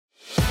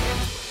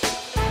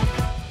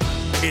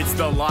It's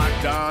the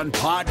Locked On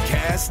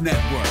Podcast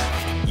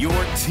Network, your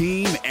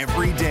team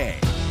every day.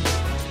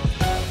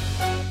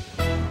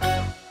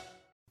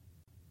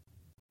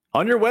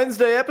 On your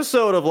Wednesday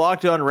episode of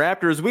Locked On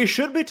Raptors, we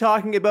should be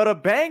talking about a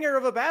banger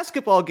of a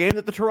basketball game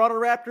that the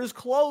Toronto Raptors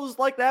closed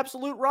like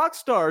absolute rock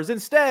stars.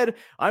 Instead,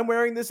 I'm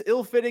wearing this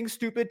ill-fitting,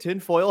 stupid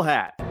tinfoil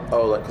hat.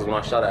 Oh, because when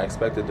I shot, I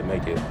expected to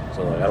make it.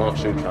 So, I don't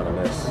shoot trying to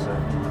miss.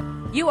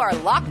 You are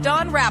Locked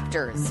On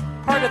Raptors,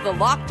 part of the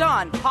Locked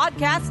On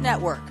Podcast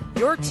Network,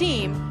 your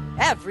team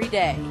every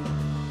day.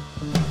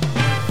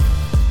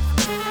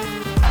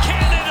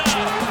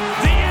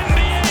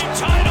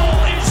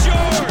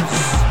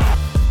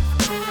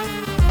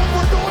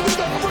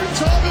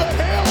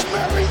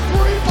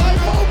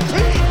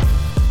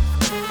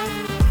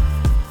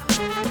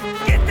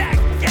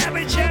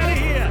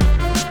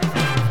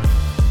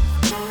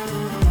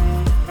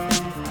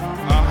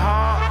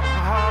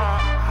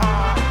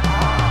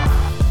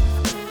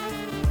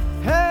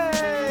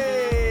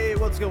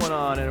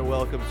 And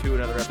welcome to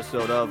another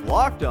episode of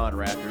Locked On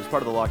Raptors,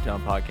 part of the Locked On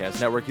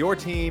Podcast Network, your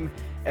team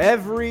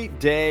every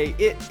day.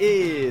 It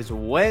is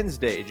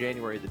Wednesday,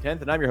 January the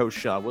 10th, and I'm your host,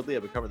 Sean Woodley.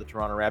 I've been covering the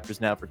Toronto Raptors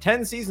now for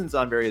 10 seasons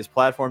on various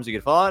platforms. You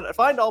can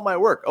find all my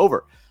work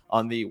over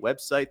on the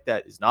website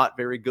that is not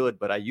very good,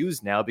 but I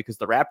use now because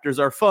the Raptors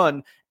are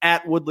fun,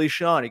 at Woodley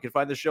Sean. You can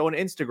find the show on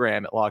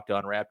Instagram at Locked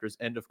On Raptors.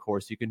 And of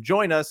course, you can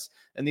join us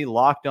in the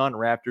Locked On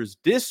Raptors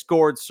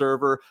Discord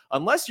server.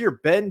 Unless you're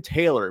Ben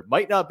Taylor,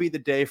 might not be the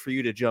day for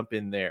you to jump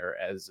in there,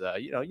 as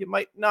you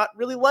might not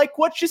really like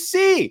what you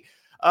see.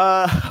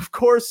 Of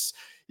course,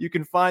 you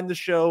can find the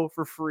show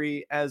for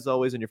free, as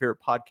always, on your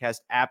favorite podcast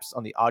apps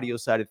on the audio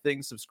side of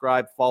things.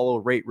 Subscribe, follow,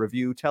 rate,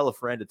 review, tell a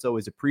friend. It's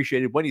always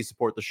appreciated when you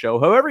support the show,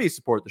 however you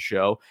support the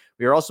show.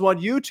 We are also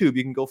on YouTube.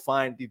 You can go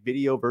find the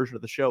video version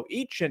of the show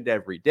each and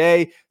every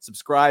day.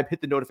 Subscribe,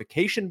 hit the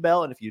notification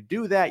bell, and if you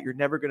do that, you're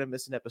never going to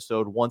miss an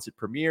episode once it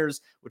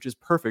premieres, which is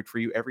perfect for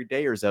you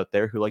everydayers out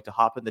there who like to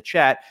hop in the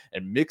chat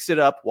and mix it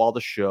up while the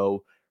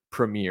show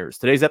premieres.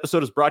 Today's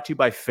episode is brought to you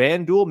by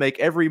FanDuel. Make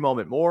every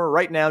moment more.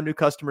 Right now, new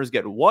customers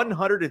get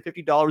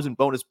 $150 in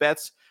bonus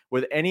bets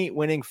with any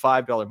winning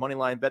 $5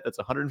 moneyline bet. That's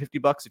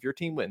 $150 if your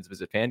team wins.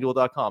 Visit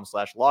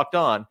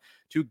FanDuel.com/locked-on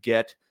to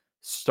get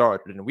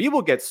started. And we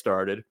will get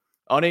started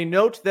on a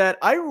note that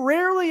I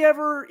rarely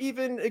ever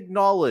even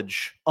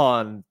acknowledge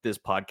on this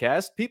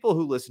podcast. People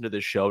who listen to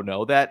this show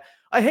know that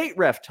I hate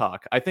ref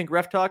talk. I think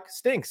ref talk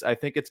stinks. I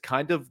think it's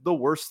kind of the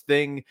worst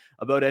thing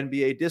about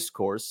NBA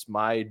discourse.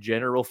 My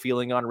general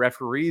feeling on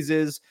referees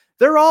is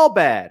they're all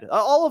bad.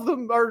 All of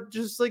them are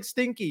just like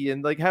stinky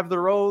and like have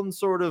their own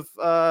sort of,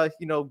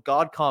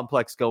 God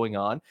complex going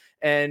on.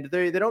 And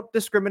they don't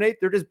discriminate.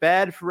 They're just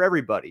bad for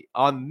everybody.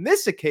 On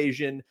this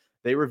occasion,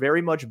 they were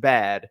very much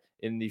bad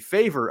in the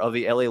favor of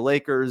the LA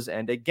Lakers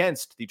and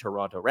against the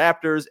Toronto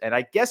Raptors. And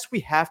I guess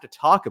we have to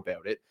talk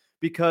about it,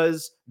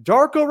 because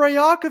Darko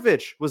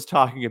was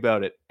talking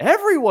about it.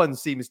 Everyone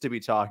seems to be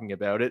talking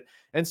about it.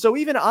 And so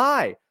even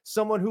I,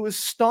 someone who is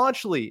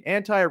staunchly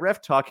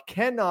anti-ref talk,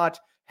 cannot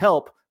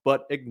help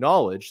but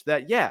acknowledge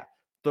that, yeah,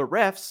 the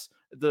refs,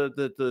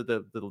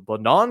 the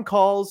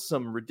non-calls,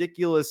 some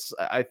ridiculous,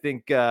 I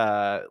think,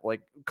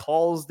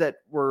 calls that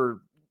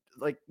were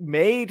like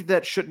made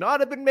that should not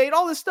have been made,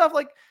 all this stuff,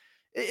 like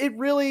it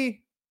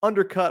really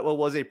undercut what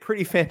was a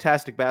pretty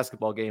fantastic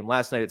basketball game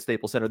last night at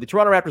Staples Center. The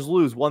Toronto Raptors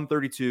lose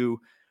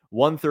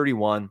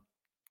 132-131.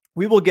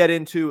 We will get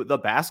into the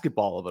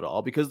basketball of it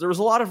all because there was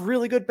a lot of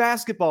really good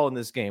basketball in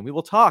this game. We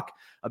will talk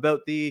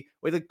about the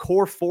way the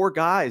core four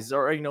guys,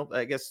 or,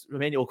 I guess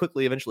Emmanuel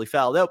quickly eventually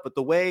fouled out, but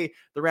the way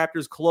the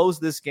Raptors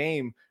closed this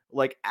game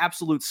like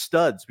absolute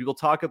studs. We will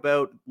talk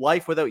about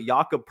life without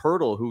Jakob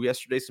Poeltl, who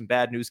yesterday some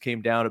bad news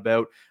came down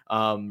about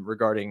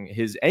regarding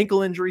his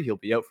ankle injury. He'll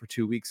be out for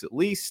 2 weeks at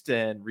least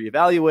and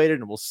reevaluated,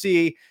 and we'll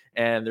see.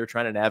 And they're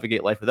trying to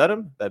navigate life without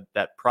him.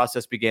 That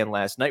process began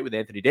last night with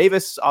Anthony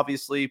Davis,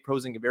 obviously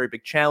posing a very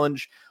big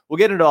challenge. We'll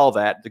get into all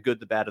that, the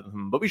good, the bad, of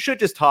them. But we should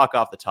just talk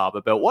off the top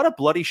about what a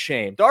bloody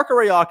shame.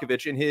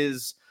 Darko in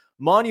his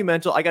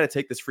monumental, I got to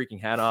take this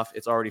freaking hat off.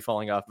 It's already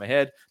falling off my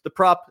head. The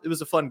prop, it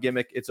was a fun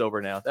gimmick. It's over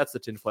now. That's the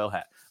tinfoil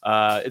hat.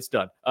 It's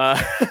done.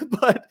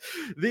 But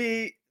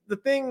the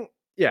thing,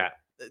 yeah,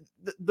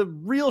 the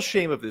real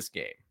shame of this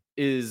game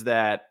is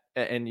that,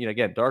 and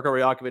again, Darko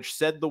Rajakovic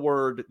said the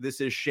word, this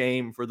is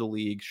shame for the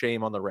league,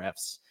 shame on the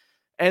refs.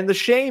 And the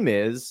shame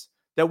is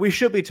that we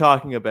should be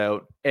talking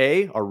about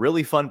A, a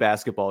really fun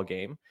basketball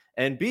game,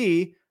 and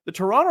B, the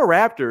Toronto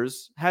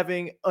Raptors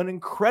having an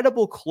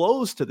incredible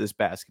close to this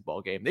basketball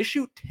game. They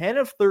shoot 10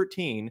 of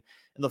 13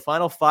 in the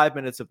final 5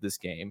 minutes of this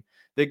game.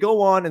 They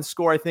go on and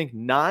score, I think,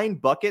 9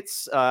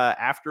 buckets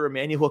after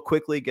Emmanuel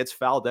quickly gets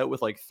fouled out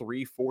with like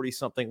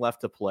 3:40-something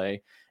left to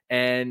play,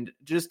 and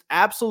just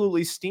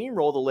absolutely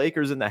steamroll the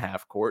Lakers in the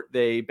half court.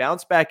 They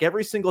bounce back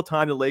every single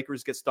time the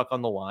Lakers get stuck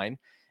on the line,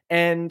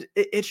 and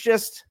it's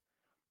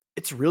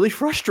really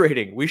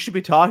frustrating. We should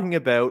be talking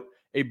about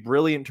a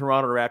brilliant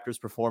Toronto Raptors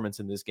performance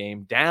in this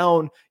game.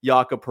 Down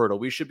Jakob Poeltl.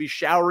 We should be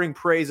showering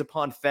praise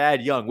upon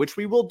Thad Young, which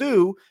we will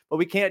do, but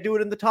we can't do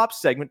it in the top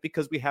segment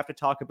because we have to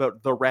talk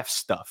about the ref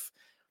stuff.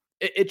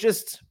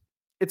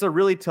 It's a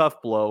really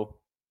tough blow.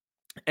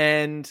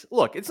 And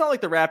look, it's not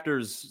like the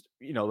Raptors,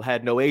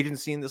 had no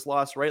agency in this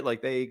loss, right?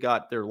 Like they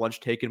got their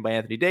lunch taken by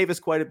Anthony Davis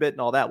quite a bit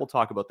and all that. We'll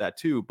talk about that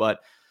too. But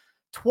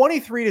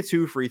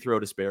 23-2 free throw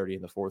disparity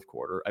in the fourth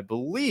quarter. I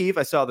believe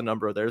I saw the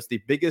number there. It's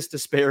the biggest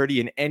disparity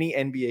in any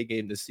NBA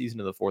game this season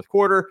in the fourth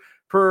quarter.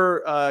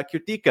 Per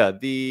Kirtika,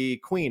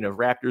 the queen of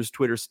Raptors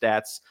Twitter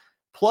stats,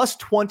 plus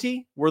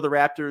 20 were the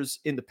Raptors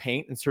in the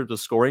paint in terms of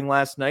scoring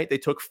last night. They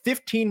took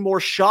 15 more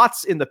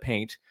shots in the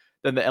paint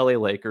than the LA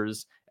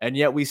Lakers, and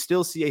yet we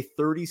still see a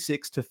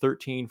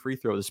 36-13 free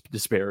throw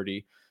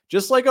disparity.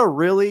 Just like a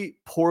really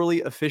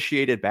poorly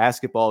officiated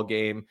basketball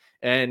game.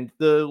 And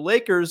the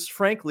Lakers,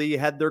 frankly,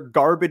 had their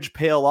garbage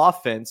pail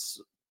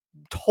offense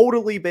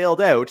totally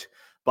bailed out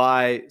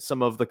by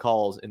some of the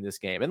calls in this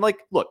game. And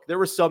look, there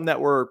were some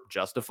that were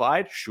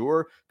justified.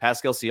 Sure.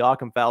 Pascal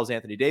Siakam fouls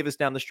Anthony Davis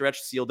down the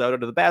stretch, sealed out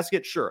under the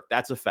basket. Sure.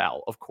 That's a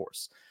foul, of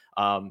course.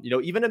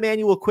 Even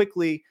Emmanuel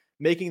Quickly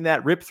making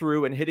that rip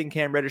through and hitting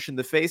Cam Reddish in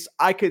the face.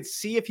 I could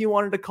see if you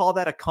wanted to call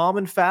that a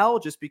common foul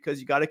just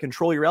because you got to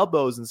control your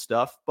elbows and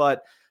stuff.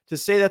 But to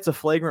say that's a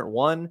flagrant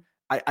one,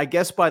 I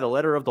guess by the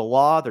letter of the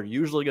law, they're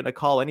usually going to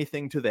call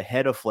anything to the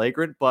head a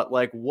flagrant. But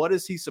what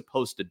is he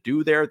supposed to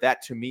do there?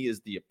 That to me is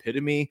the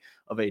epitome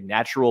of a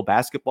natural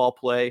basketball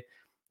play.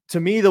 To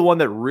me, the one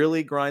that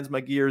really grinds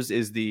my gears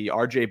is the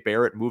RJ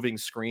Barrett moving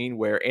screen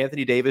where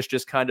Anthony Davis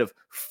just kind of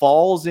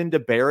falls into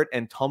Barrett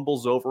and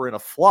tumbles over in a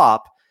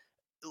flop.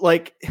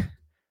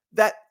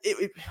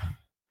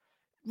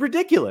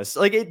 Ridiculous.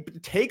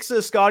 It takes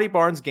a Scotty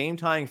Barnes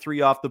game-tying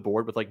three off the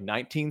board with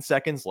 19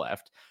 seconds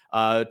left.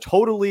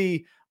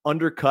 Totally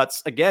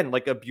undercuts, again,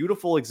 a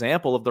beautiful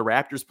example of the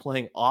Raptors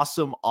playing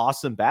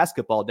awesome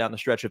basketball down the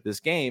stretch of this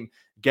game,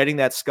 getting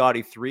that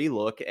Scotty 3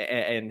 look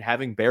and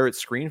having Barrett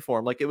screen for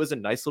him. It was a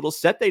nice little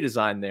set they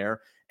designed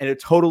there, and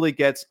it totally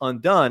gets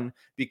undone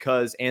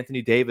because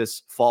Anthony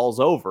Davis falls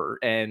over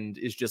and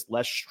is just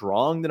less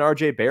strong than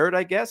RJ Barrett,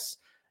 I guess.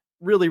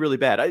 Really, really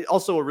bad.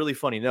 Also, a really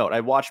funny note. I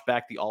watched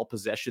back the all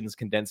possessions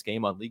condensed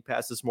game on League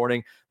Pass this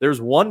morning.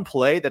 There's one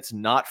play that's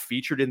not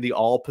featured in the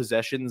all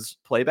possessions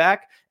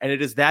playback, and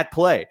it is that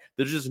play.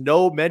 There's just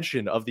no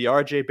mention of the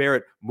RJ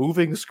Barrett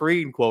moving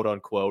screen, quote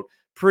unquote.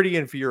 Pretty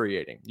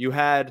infuriating. You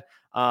had,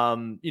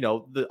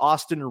 the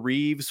Austin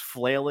Reeves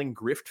flailing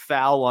grift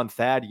foul on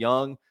Thad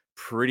Young.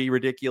 Pretty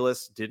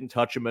ridiculous. Didn't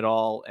touch him at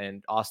all.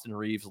 And Austin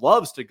Reeves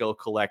loves to go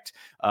collect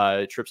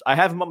trips. I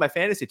have him on my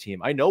fantasy team.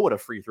 I know what a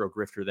free throw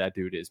grifter that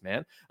dude is,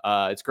 man.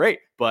 It's great,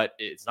 but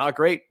it's not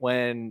great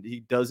when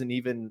he doesn't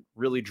even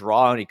really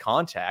draw any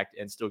contact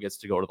and still gets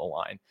to go to the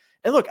line.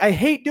 And look, I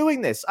hate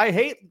doing this. I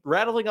hate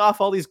rattling off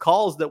all these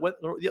calls that went,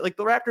 the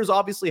Raptors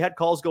obviously had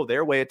calls go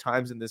their way at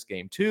times in this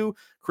game too.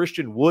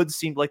 Christian Wood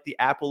seemed like the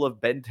apple of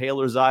Ben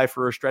Taylor's eye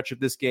for a stretch of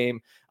this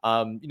game.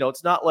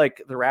 It's not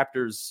like the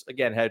Raptors,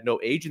 again, had no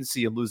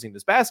agency in losing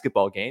this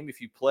basketball game.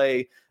 If you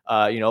play,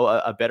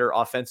 a better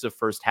offensive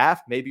first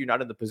half, maybe you're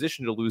not in the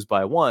position to lose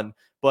by one.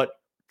 But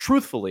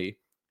truthfully,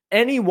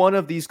 any one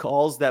of these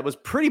calls that was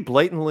pretty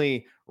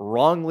blatantly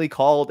wrongly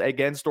called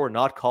against or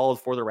not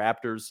called for the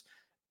Raptors,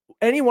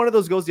 any one of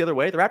those goes the other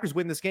way, the Raptors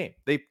win this game.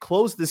 They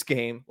close this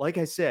game, like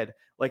I said,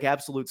 like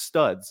absolute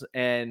studs.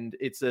 And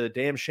it's a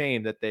damn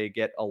shame that they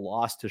get a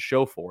loss to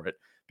show for it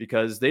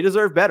because they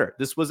deserve better.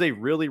 This was a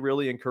really,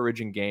 really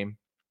encouraging game.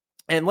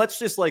 And let's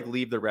just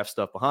leave the ref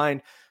stuff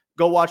behind.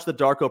 Go watch the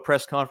Darko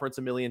press conference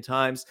a million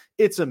times.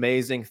 It's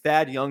amazing.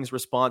 Thad Young's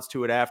response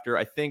to it after,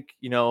 I think,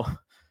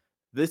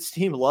 this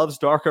team loves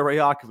Darko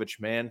Rajakovic,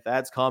 man.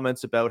 Thad's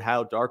comments about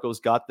how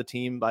Darko's got the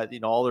team by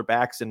all their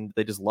backs and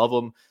they just love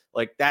him.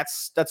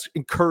 That's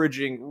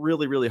encouraging,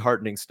 really, really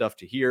heartening stuff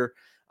to hear.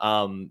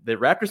 The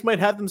Raptors might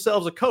have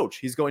themselves a coach.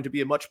 He's going to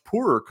be a much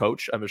poorer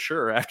coach, I'm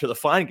sure, after the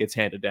fine gets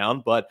handed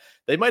down, but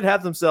they might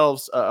have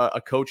themselves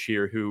a coach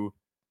here who,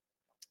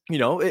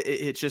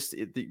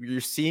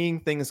 you're seeing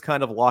things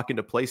kind of lock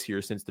into place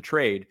here since the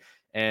trade.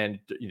 And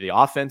the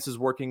offense is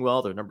working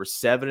well. They're number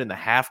 7 in the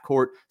half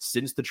court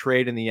since the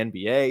trade in the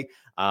NBA.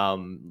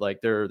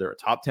 They're a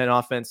top 10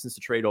 offense since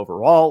the trade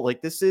overall.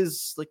 This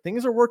is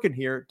things are working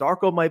here.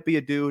 Darko might be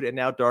a dude. And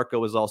now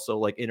Darko is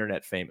also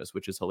internet famous,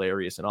 which is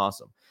hilarious and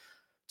awesome.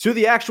 To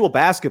the actual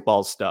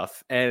basketball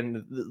stuff.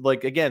 And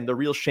again, the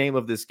real shame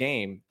of this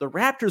game, the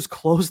Raptors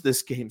closed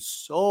this game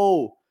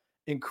so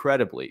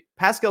incredibly.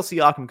 Pascal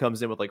Siakam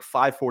comes in with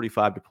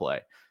 5:45 to play.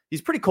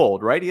 He's pretty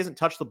cold, right? He hasn't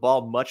touched the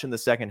ball much in the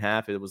second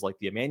half. It was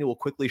the Emmanuel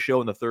Quickly show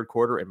in the third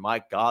quarter. And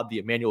my God, the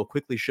Emmanuel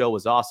Quickly show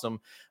was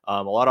awesome.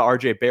 A lot of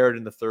RJ Barrett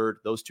in the third.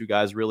 Those two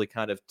guys really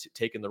kind of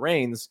taking the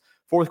reins.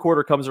 Fourth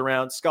quarter comes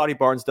around. Scotty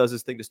Barnes does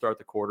his thing to start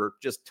the quarter.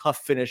 Just tough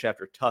finish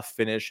after tough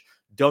finish,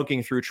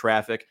 dunking through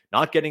traffic,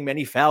 not getting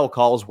many foul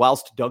calls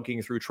whilst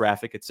dunking through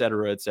traffic, et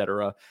cetera, et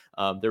cetera.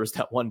 There was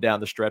that one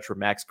down the stretch where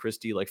Max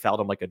Christie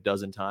fouled him a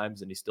dozen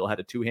times and he still had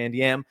a two-hand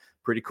yam.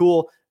 Pretty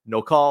cool.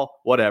 no call,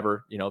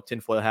 whatever,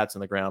 tinfoil hats on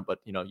the ground, but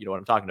you know what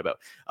I'm talking about.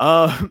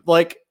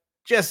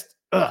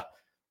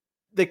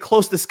 They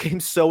closed this game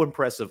so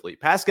impressively.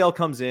 Pascal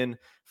comes in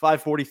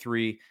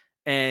 5:43,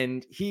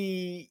 and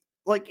he,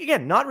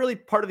 again, not really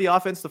part of the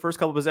offense the first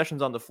couple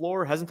possessions on the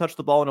floor, hasn't touched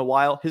the ball in a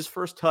while. His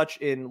first touch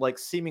in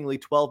seemingly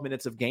 12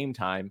 minutes of game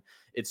time,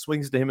 it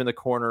swings to him in the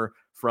corner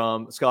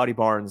from Scotty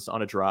Barnes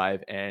on a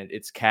drive, and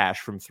it's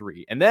cash from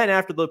three. And then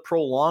after the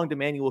prolonged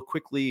Emmanuel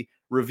Quickley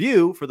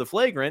review for the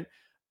flagrant,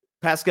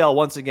 Pascal,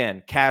 once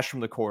again, cash from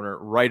the corner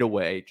right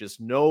away.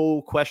 Just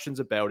no questions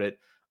about it.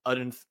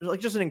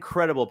 Just an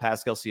incredible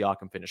Pascal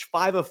Siakam finish.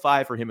 5 of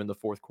 5 for him in the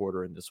fourth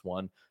quarter in this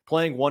one,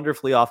 playing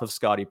wonderfully off of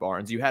Scotty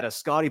Barnes. You had a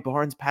Scotty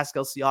Barnes,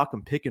 Pascal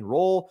Siakam pick and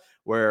roll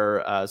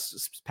where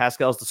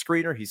Pascal's the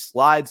screener. He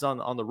slides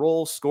on the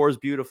roll, scores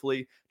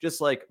beautifully.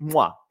 Just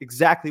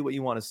exactly what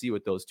you want to see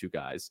with those two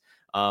guys.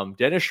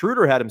 Dennis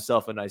Schroeder had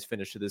himself a nice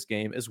finish to this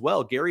game as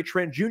well. Gary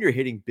Trent Jr.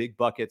 hitting big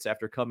buckets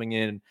after coming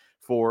in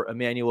for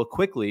Emmanuel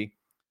Quickley.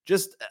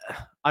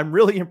 I'm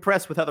really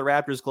impressed with how the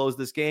Raptors closed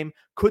this game.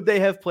 Could they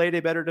have played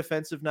a better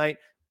defensive night?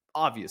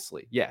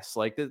 Obviously, yes.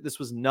 This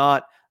was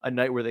not a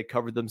night where they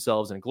covered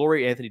themselves in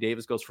glory. Anthony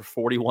Davis goes for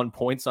 41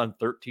 points on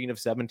 13 of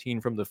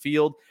 17 from the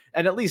field,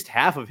 and at least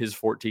half of his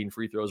 14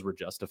 free throws were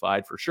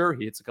justified for sure.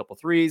 He hits a couple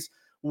threes.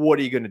 What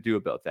are you going to do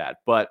about that?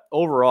 But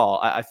overall,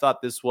 I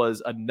thought this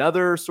was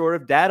another sort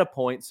of data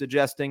point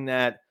suggesting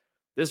that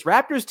this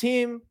Raptors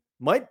team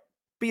might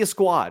be a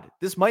squad.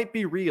 This might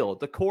be real.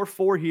 The core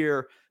four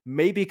here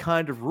may be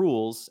kind of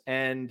rules,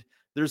 and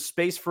there's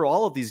space for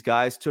all of these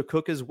guys to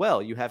cook as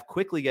well. You have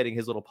Quickley getting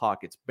his little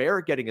pockets,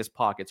 Barrett getting his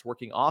pockets,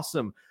 working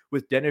awesome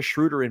with Dennis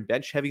Schroeder in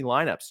bench-heavy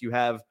lineups. You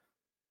have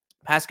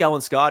Pascal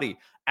and Scotty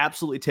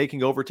absolutely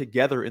taking over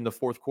together in the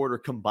fourth quarter,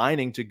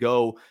 combining to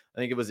go, I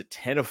think it was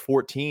 10 of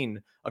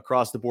 14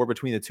 across the board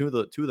between the two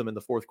of them in the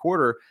fourth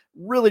quarter.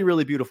 Really,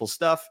 really beautiful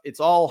stuff.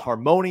 It's all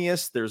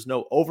harmonious. There's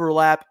no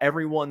overlap.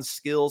 Everyone's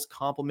skills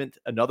complement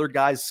another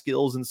guy's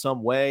skills in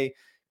some way.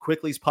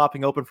 Quickley's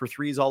popping open for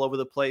threes all over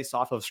the place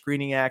off of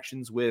screening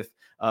actions with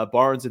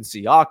Barnes and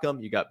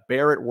Siakam. You got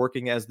Barrett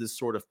working as this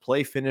sort of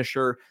play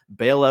finisher,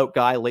 bailout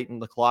guy late in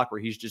the clock where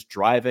he's just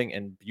driving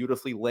and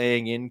beautifully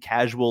laying in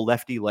casual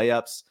lefty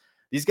layups.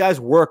 These guys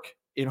work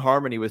in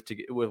harmony with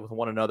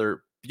one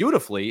another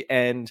beautifully.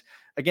 And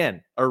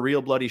again, a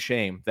real bloody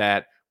shame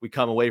that we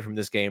come away from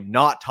this game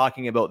not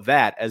talking about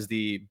that as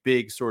the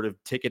big sort of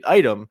ticket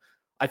item.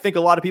 I think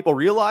a lot of people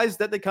realize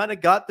that they kind of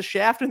got the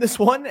shaft in this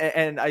one.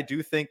 And I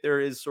do think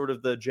there is sort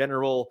of the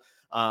general,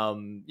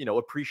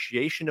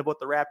 appreciation of what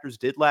the Raptors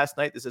did last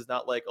night. This is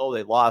not like, oh,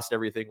 they lost,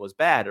 everything was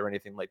bad or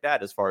anything like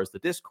that as far as the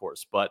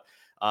discourse. But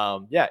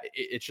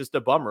it's just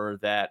a bummer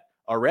that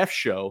a ref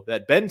show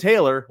that Ben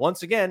Taylor,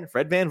 once again,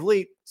 Fred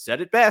VanVleet said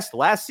it best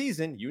last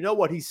season. You know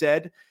what he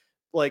said.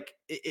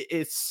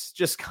 It's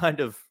just kind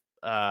of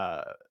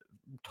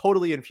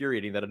totally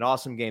infuriating that an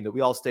awesome game that we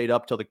all stayed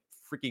up till the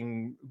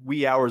freaking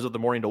wee hours of the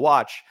morning to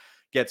watch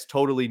gets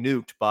totally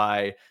nuked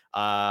by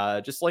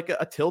just like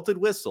a tilted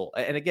whistle.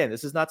 And again,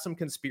 this is not some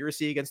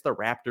conspiracy against the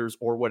Raptors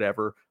or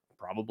whatever.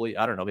 Probably,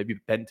 I don't know, maybe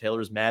Ben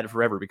Taylor's mad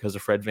forever because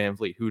of Fred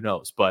VanVleet. Who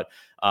knows? But,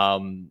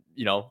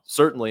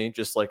 certainly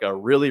just like a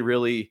really,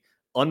 really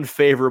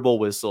unfavorable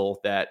whistle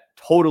that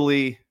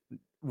totally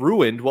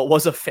ruined what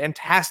was a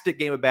fantastic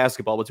game of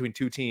basketball between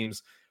two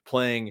teams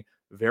playing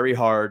very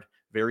hard,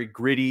 very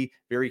gritty,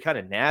 very kind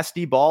of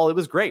nasty ball. It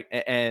was great.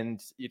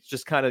 And it's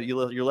just kind of,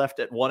 you're left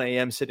at 1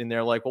 a.m. sitting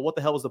there like, well, what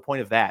the hell was the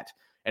point of that?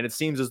 And it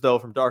seems as though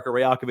from Darko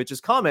Rajakovic's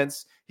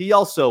comments, he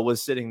also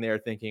was sitting there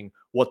thinking,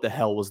 what the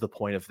hell was the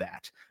point of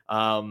that?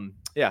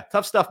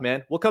 Tough stuff,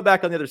 man. We'll come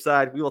back on the other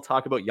side. We will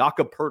talk about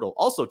Jakob Poeltl.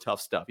 Also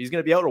tough stuff. He's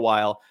going to be out a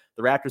while.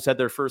 The Raptors had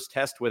their first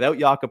test without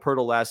Jakob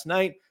Poeltl last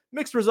night.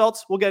 Mixed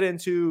results. We'll get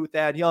into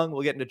Thad Young.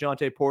 We'll get into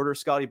Jonte Porter,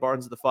 Scotty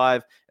Barnes at the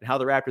 5, and how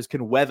the Raptors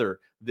can weather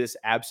this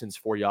absence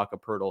for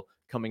Jakob Poeltl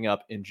coming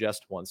up in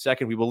just 1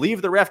 second. We will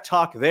leave the ref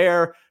talk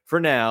there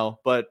for now,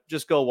 but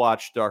just go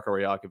watch Darko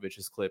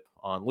Rajakovic's clip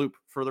on loop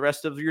for the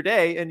rest of your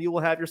day, and you will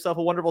have yourself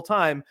a wonderful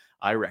time,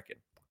 I reckon.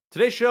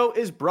 Today's show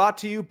is brought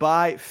to you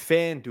by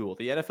FanDuel.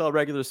 The NFL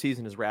regular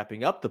season is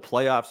wrapping up. The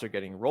playoffs are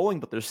getting rolling,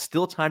 but there's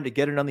still time to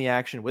get in on the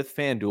action with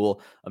FanDuel,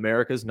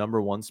 America's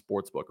 #1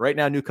 sportsbook. Right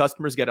now, new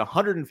customers get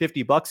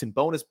 $150 in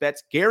bonus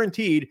bets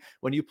guaranteed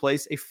when you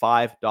place a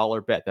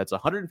 $5 bet. That's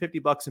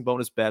 $150 in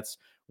bonus bets,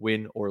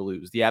 win or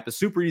lose. The app is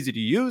super easy to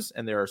use,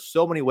 and there are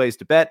so many ways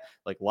to bet,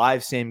 like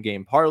live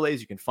same-game parlays.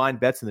 You can find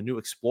bets in the new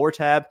Explore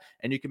tab,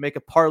 and you can make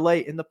a parlay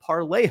in the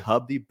Parlay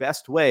Hub, the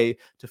best way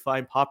to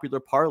find popular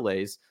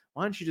parlays.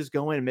 Why don't you just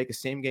go in and make a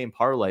same-game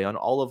parlay on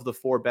all of the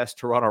 4 best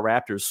Toronto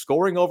Raptors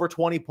scoring over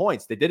 20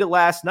 points? They did it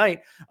last night.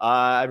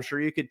 I'm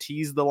sure you could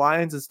tease the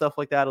lines and stuff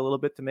like that a little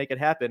bit to make it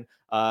happen.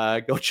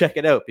 Go check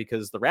it out,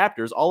 because the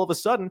Raptors all of a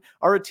sudden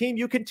are a team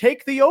you can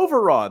take the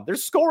over on. They're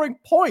scoring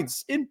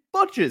points in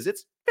bunches.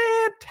 It's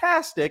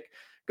fantastic.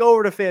 Go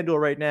over to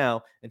FanDuel right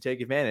now and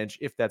take advantage,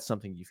 if that's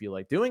something you feel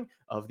like doing,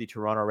 of the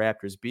Toronto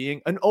Raptors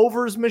being an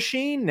overs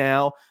machine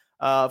now.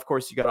 Of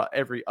course, you got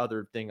every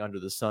other thing under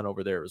the sun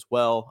over there as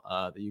well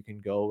that you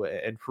can go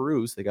and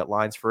peruse. They got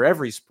lines for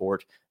every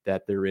sport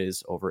that there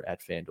is over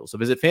at FanDuel. So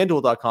visit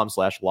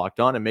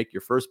FanDuel.com/lockedon and make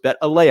your first bet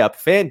a layup.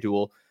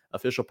 FanDuel,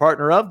 official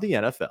partner of the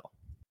NFL.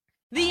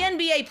 The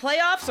NBA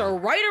playoffs are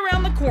right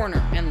around the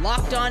corner, and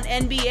Locked On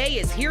NBA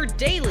is here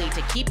daily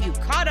to keep you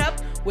caught up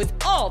with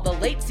all the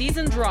late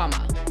season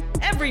drama.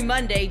 Every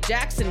Monday,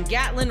 Jackson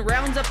Gatlin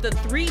rounds up the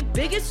 3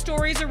 biggest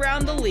stories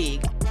around the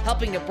league,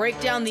 helping to break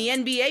down the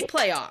NBA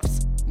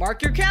playoffs.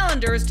 Mark your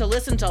calendars to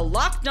listen to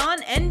Locked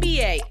On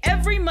NBA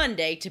every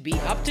Monday to be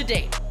up to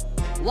date.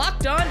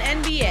 Locked On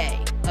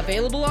NBA,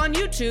 available on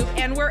YouTube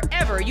and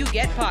wherever you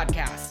get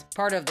podcasts.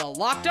 Part of the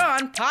Locked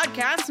On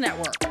Podcast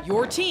Network,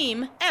 your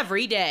team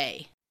every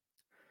day.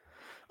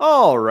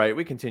 All right,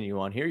 we continue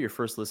on here. Your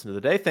first listen of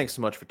the day. Thanks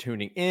so much for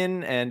tuning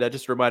in. And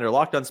just a reminder,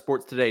 Locked On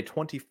Sports Today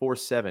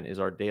 24/7 is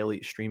our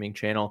daily streaming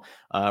channel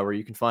where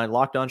you can find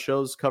Locked On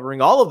shows covering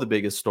all of the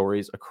biggest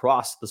stories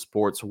across the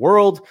sports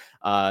world.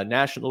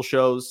 National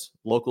shows,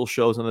 local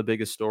shows on the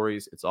biggest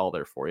stories. It's all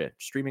there for you.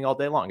 Streaming all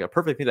day long. A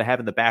perfect thing to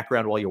have in the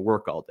background while you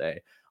work all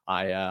day.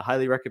 I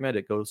highly recommend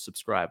it. Go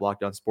subscribe.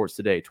 Locked On Sports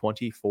Today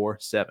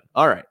 24/7.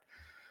 All right.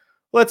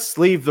 Let's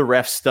leave the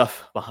ref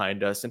stuff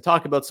behind us and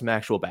talk about some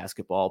actual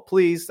basketball,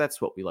 please.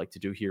 That's what we like to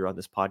do here on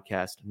this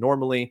podcast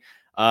normally.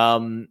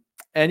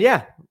 And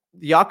yeah,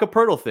 the Jakob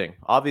Poeltl thing.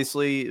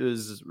 Obviously, it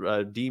was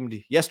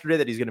deemed yesterday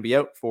that he's going to be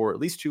out for at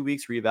least 2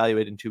 weeks,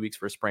 reevaluated in 2 weeks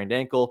for a sprained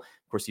ankle.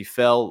 Of course, he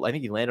fell. I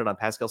think he landed on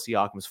Pascal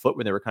Siakam's foot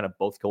when they were kind of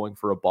both going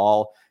for a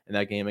ball in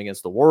that game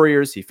against the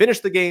Warriors. He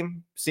finished the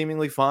game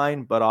seemingly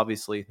fine, but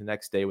obviously the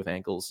next day with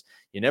ankles,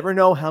 you never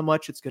know how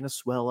much it's going to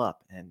swell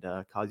up and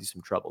cause you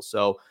some trouble.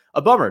 So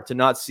a bummer to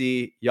not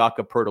see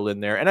Jakob Poeltl in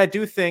there. And I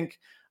do think,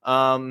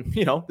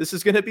 this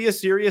is going to be a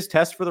serious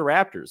test for the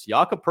Raptors.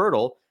 Jakob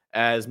Poeltl,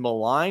 as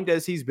maligned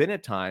as he's been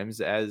at times,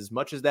 as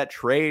much as that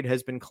trade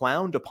has been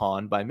clowned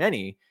upon by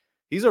many,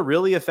 he's a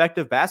really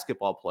effective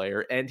basketball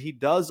player, and he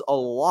does a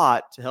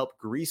lot to help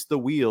grease the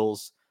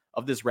wheels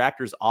of this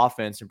Raptors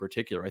offense in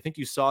particular. I think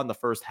you saw in the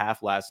first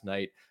half last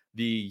night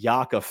the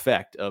Yak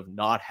effect of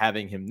not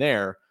having him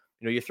there.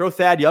 You throw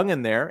Thad Young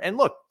in there, and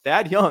look,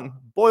 Thad Young,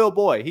 boy, oh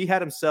boy, he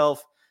had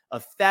himself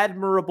a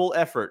admirable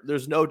effort.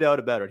 There's no doubt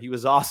about it. He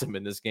was awesome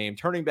in this game,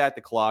 turning back the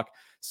clock.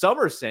 Some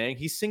are saying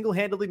he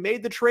single-handedly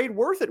made the trade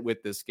worth it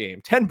with this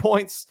game. 10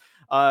 points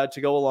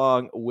to go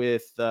along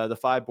with the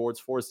 5 boards,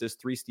 4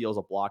 assists, 3 steals,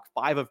 a block,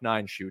 5 of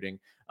 9 shooting,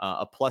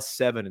 a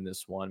 +7 in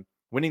this one.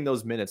 Winning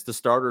those minutes, the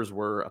starters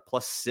were a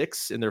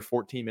 +6 in their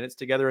 14 minutes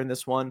together in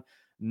this one.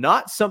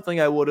 Not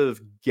something I would have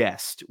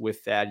guessed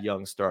with Thad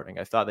Young starting.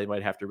 I thought they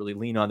might have to really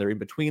lean on their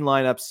in-between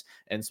lineups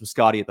and some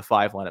Scotty at the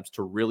 5 lineups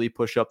to really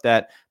push up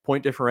that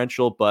point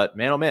differential. But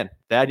man, oh man,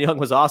 Thad Young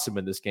was awesome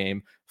in this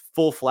game.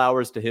 Full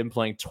flowers to him,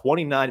 playing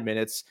 29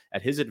 minutes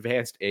at his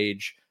advanced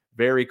age.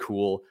 Very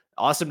cool.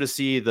 Awesome to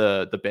see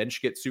the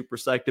bench get super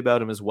psyched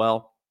about him as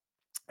well.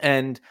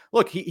 And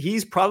look,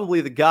 he's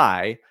probably the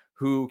guy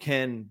who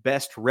can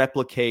best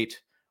replicate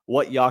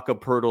what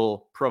Jakob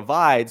Poeltl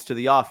provides to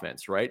the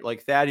offense, right?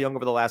 Like Thad Young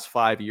over the last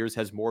 5 years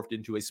has morphed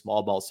into a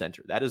small ball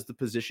center. That is the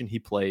position he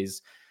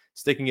plays.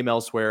 Sticking him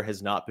elsewhere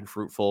has not been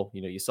fruitful.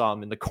 You saw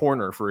him in the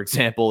corner, for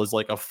example, as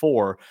like a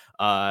 4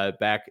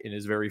 back in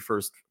his very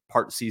first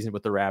part season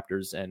with the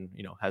Raptors, and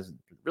hasn't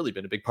really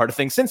been a big part of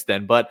things since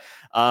then. But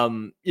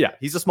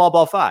he's a small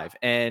ball 5,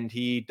 and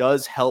he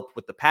does help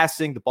with the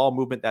passing, the ball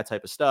movement, that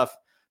type of stuff.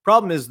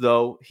 Problem is,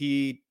 though,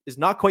 he is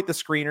not quite the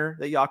screener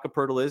that Jakob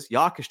Poeltl is.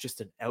 Yak is just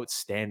an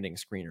outstanding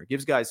screener.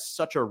 Gives guys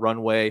such a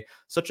runway,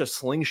 such a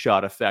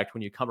slingshot effect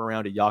when you come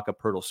around a Jakob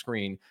Poeltl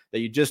screen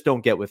that you just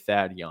don't get with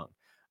Thad Young.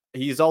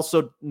 He's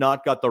also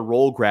not got the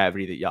roll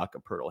gravity that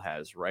Jakob Poeltl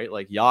has, right?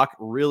 Like Yak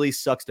really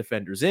sucks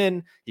defenders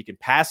in. He can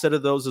pass out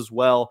of those as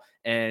well,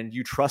 and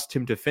you trust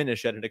him to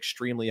finish at an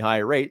extremely high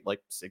rate,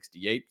 like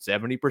 68,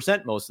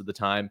 70% most of the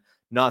time.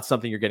 Not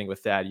something you're getting with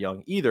Thad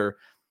Young either.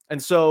 And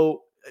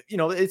so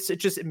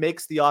it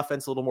makes the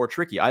offense a little more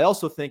tricky. I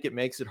also think it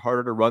makes it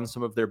harder to run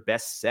some of their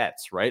best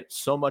sets, right?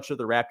 So much of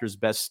the Raptors'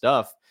 best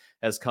stuff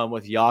has come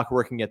with Yak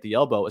working at the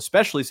elbow,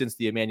 especially since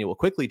the Emmanuel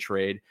Quickley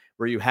trade,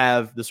 where you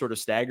have the sort of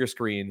stagger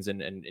screens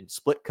and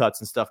split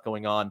cuts and stuff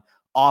going on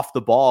off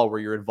the ball, where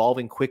you're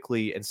involving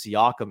Quickley and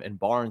Siakam and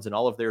Barnes and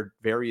all of their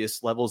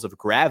various levels of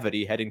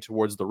gravity heading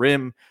towards the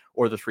rim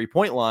or the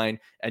 3-point line,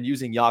 and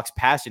using Yak's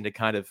passing to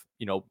kind of,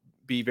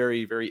 be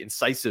very, very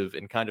incisive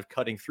and kind of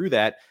cutting through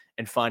that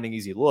and finding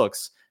easy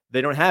looks.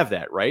 They don't have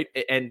that, right?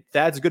 And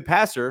Thad's a good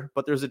passer,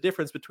 but there's a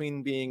difference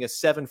between being a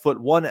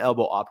 7'1"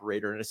 elbow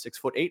operator and a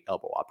 6'8"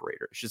 elbow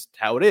operator. It's just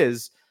how it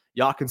is.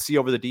 Yak can see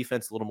over the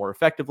defense a little more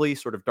effectively,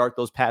 sort of dart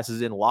those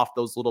passes in, loft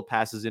those little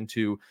passes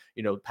into,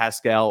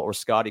 Pascal or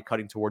Scotty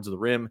cutting towards the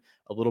rim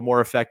a little more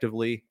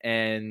effectively.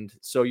 And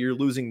so you're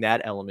losing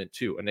that element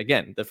too. And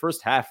again, the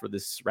first half for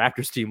this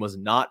Raptors team was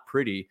not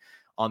pretty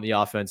on the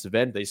offensive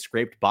end. They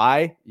scraped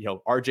by,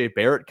 RJ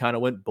Barrett kind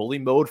of went bully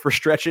mode for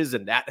stretches,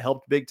 and that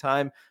helped big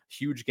time.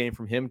 Huge game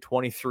from him,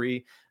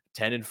 23,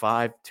 10 and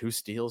 5, 2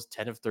 steals,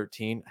 10 of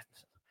 13.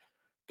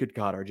 good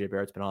God, RJ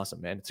Barrett's been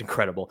awesome, man. It's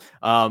incredible.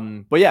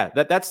 But yeah,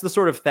 that's the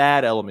sort of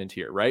Thad element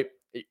here, right?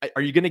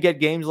 Are you going to get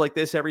games like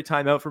this every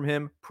time out from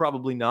him?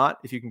 Probably not.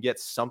 If you can get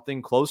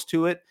something close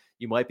to it,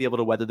 you might be able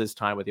to weather this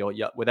time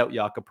without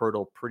Jakob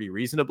Poeltl pretty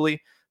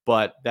reasonably.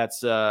 But that's,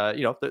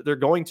 they're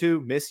going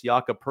to miss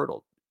Jakob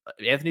Poeltl.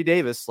 Anthony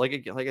Davis,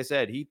 like I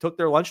said, he took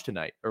their lunch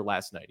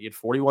last night. He had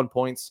 41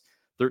 points,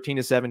 13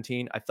 to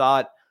 17. I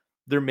thought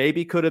there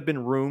maybe could have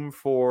been room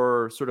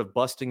for sort of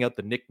busting out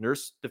the Nick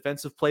Nurse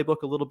defensive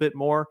playbook a little bit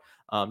more,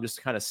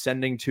 just kind of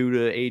sending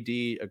to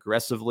AD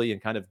aggressively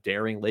and kind of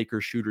daring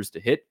Lakers shooters to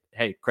hit.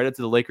 Hey, credit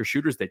to the Lakers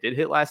shooters. They did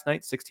hit last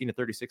night, 16 to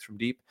 36 from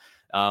deep.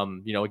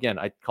 Again,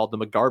 I called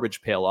them a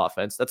garbage pail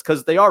offense. That's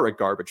because they are a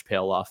garbage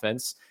pail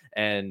offense.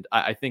 And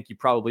I think you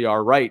probably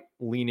are right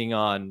leaning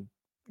on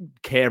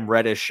Cam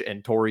Reddish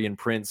and Taurean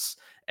Prince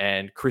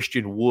and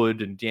Christian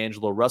Wood and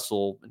D'Angelo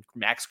Russell and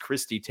Max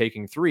Christie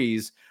taking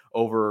threes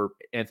over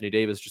Anthony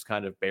Davis just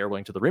kind of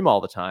barreling to the rim all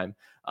the time.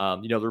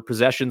 There were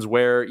possessions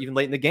where even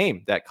late in the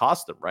game that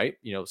cost them, right?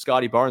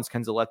 Scotty Barnes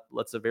kind of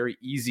lets a very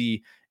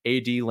easy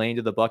AD lane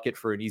to the bucket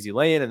for an easy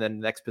lay-in, and then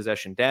the next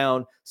possession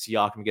down,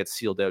 Siakam gets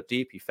sealed out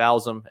deep. He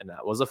fouls him, and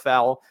that was a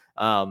foul.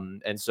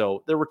 And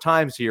so there were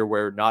times here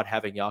where not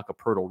having Jakob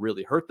Poeltl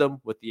really hurt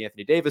them with the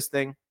Anthony Davis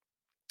thing.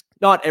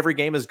 Not every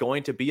game is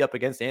going to be up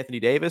against Anthony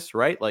Davis,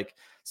 right? Like,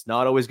 it's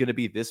not always going to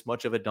be this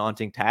much of a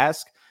daunting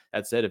task.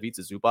 That said,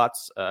 Ivica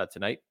Zubac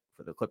tonight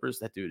for the Clippers,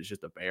 that dude is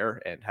just a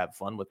bear, and have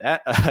fun with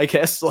that, I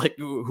guess, like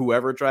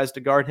whoever tries to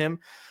guard him.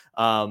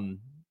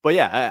 But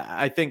yeah,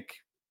 I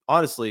think,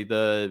 honestly,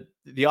 the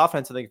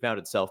offense, I think, found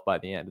itself by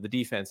the end. The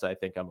defense, I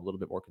think I'm a little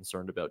bit more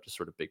concerned about, just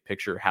sort of big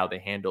picture, how they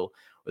handle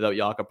without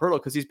Jakob Poeltl,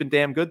 because he's been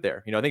damn good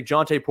there. I think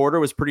Jonte Porter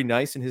was pretty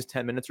nice in his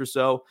 10 minutes or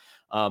so.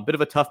 Bit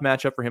of a tough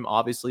matchup for him,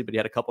 obviously, but he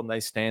had a couple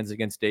nice stands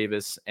against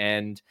Davis.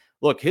 And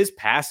look, his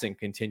passing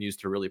continues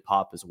to really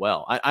pop as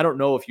well. I don't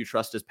know if you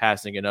trust his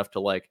passing enough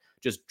to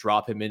just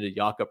drop him into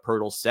Jakob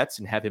Poeltl sets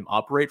and have him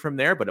operate from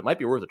there, but it might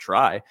be worth a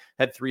try.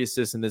 Had 3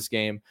 assists in this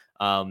game,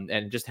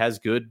 and just has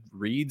good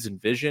reads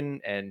and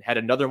vision, and had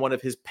another one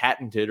of his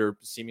patented, or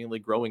seemingly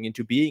growing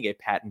into being a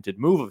patented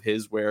move of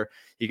his, where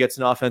he gets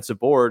an offensive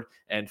board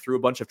and through a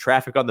bunch of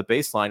traffic on the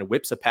baseline,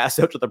 whips a pass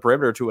out to the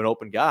perimeter to an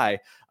open guy.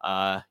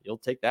 You'll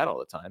take that all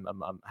the time.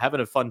 I'm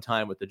having a fun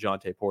time with the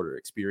Jonte Porter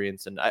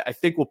experience, and I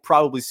think we'll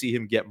probably see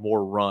him get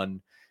more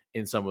run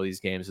in some of these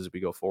games as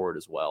we go forward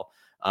as well.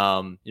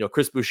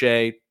 Chris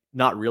Boucher,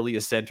 not really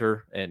a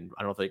center, and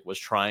I don't think was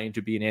trying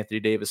to be an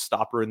Anthony Davis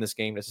stopper in this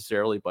game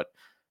necessarily, but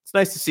it's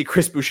nice to see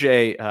Chris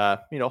Boucher,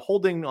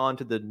 holding on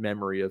to the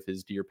memory of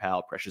his dear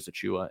pal, Precious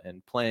Achiuwa,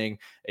 and playing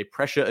a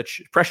Precious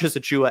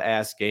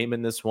Achiuwa-ass game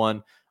in this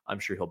one. I'm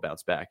sure he'll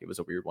bounce back. It was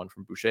a weird one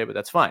from Boucher, but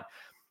that's fine.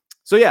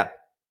 So yeah,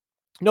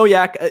 no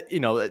Yak,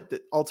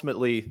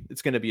 ultimately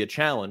it's going to be a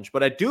challenge,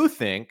 but I do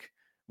think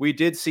we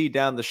did see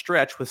down the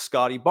stretch with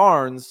Scotty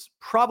Barnes,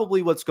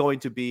 probably what's going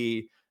to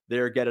be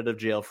their get out of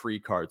jail free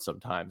card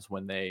sometimes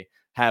when they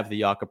have the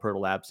Jakob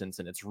Poeltl absence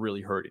and it's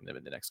really hurting them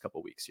in the next couple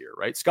of weeks here,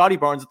 right? Scotty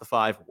Barnes at the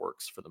 5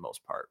 works for the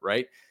most part,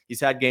 right? He's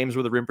had games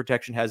where the rim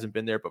protection hasn't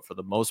been there, but for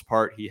the most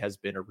part, he has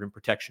been a rim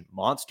protection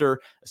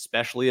monster,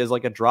 especially as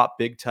like a drop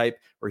big type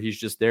where he's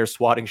just there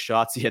swatting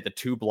shots. He had the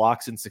 2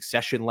 blocks in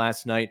succession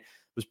last night.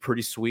 It was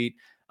pretty sweet.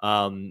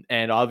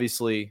 And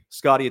obviously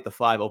Scotty at the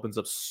 5 opens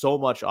up so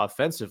much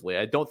offensively.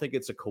 I don't think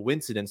it's a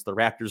coincidence the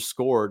Raptors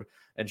scored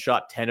and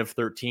shot 10 of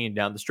 13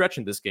 down the stretch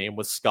in this game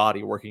with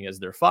Scotty working as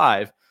their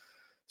 5.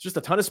 It's just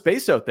a ton of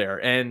space out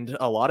there and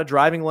a lot of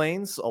driving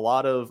lanes, a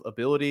lot of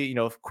ability.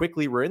 If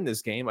quickly we're in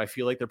this game, I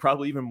feel like they're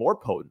probably even more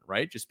potent,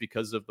 right? Just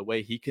because of the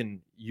way he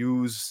can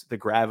use the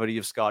gravity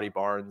of Scotty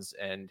Barnes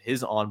and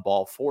his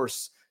on-ball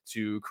force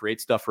to create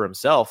stuff for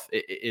himself.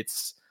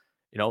 It's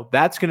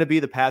that's going to be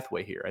the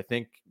pathway here. I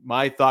think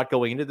my thought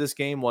going into this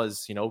game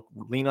was,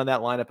 lean on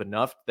that lineup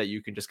enough that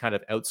you can just kind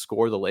of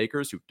outscore the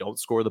Lakers, who don't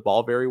score the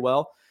ball very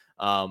well.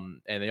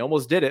 And they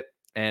almost did it.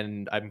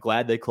 And I'm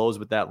glad they closed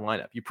with that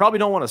lineup. You probably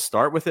don't want to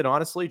start with it,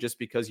 honestly, just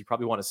because you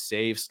probably want to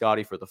save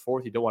Scotty for the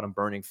 4th. You don't want him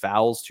burning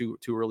fouls too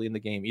early in the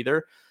game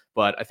either.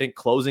 But I think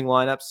closing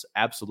lineups,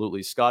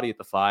 absolutely. Scotty at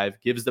the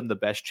 5 gives them the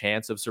best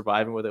chance of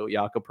surviving without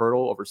Jakob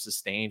Poeltl over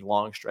sustained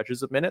long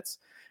stretches of minutes.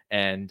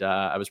 And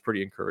I was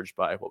pretty encouraged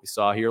by what we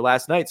saw here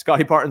last night.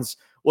 Scotty Barnes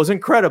was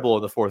incredible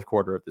in the 4th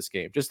quarter of this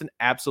game. Just an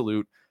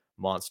absolute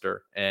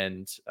monster.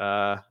 And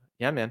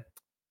yeah, man,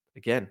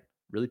 again,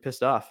 really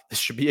pissed off. This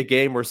should be a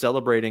game we're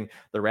celebrating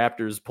the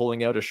Raptors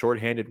pulling out a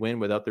shorthanded win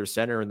without their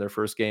center in their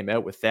first game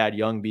out, with Thad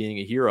Young being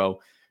a hero.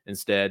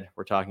 Instead,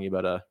 we're talking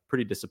about a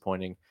pretty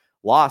disappointing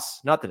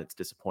loss. Not that it's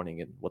disappointing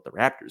in what the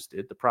Raptors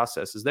did. The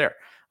process is there.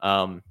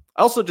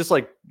 Also, just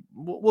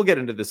we'll get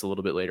into this a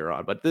little bit later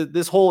on, but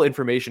this whole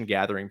information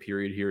gathering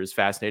period here is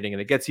fascinating,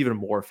 and it gets even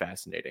more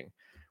fascinating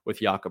with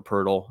Jakob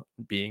Poeltl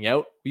being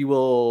out. We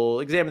will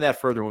examine that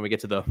further when we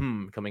get to the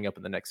coming up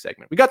in the next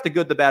segment. We got the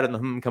good, the bad, and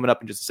the coming up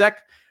in just a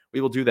sec. We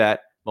will do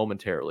that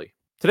momentarily.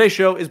 Today's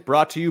show is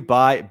brought to you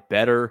by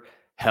BetterHelp.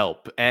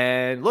 help.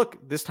 And look,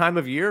 this time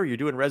of year, you're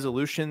doing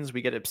resolutions.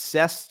 We get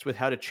obsessed with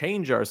how to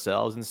change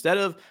ourselves instead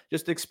of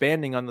just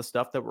expanding on the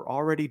stuff that we're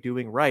already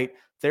doing right.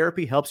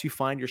 Therapy helps you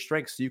find your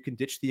strengths so you can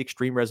ditch the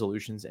extreme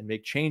resolutions and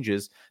make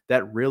changes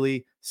that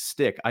really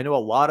stick. I know a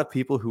lot of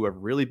people who have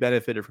really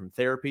benefited from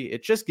therapy.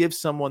 It just gives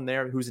someone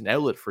there who's an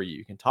outlet for you.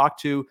 You can talk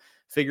to,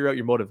 figure out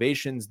your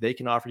motivations. They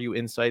can offer you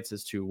insights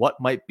as to what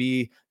might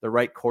be the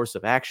right course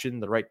of action,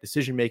 the right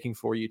decision making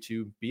for you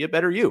to be a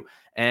better you.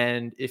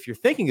 And if you're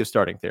thinking of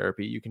starting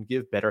therapy, you can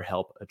give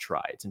BetterHelp a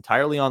try. It's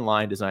entirely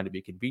online, designed to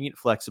be convenient,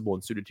 flexible,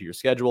 and suited to your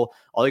schedule.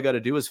 All you got to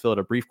do is fill out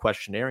a brief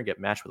questionnaire and get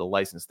matched with a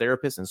licensed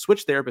therapist, and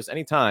switch therapists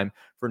anytime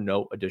for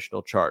no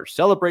additional charge.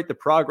 Celebrate the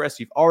progress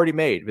you've already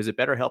made. Visit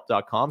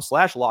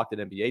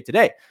BetterHelp.com/LockedOnNBA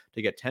today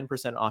to get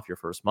 10% off your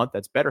first month.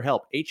 That's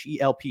BetterHelp,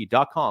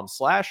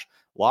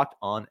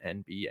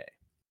 HELP.com/LockedOnNBA.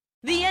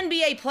 The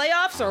NBA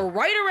playoffs are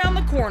right around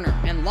the corner,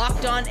 and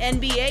Locked On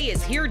NBA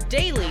is here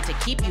daily to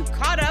keep you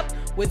caught up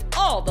with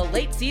all the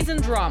late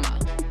season drama.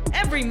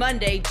 Every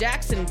Monday,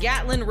 Jackson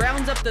Gatlin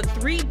rounds up the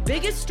 3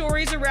 biggest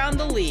stories around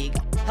the league,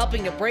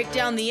 helping to break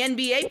down the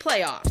NBA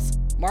playoffs.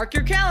 Mark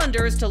your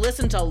calendars to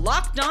listen to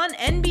Locked On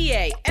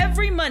NBA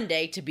every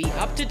Monday to be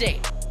up to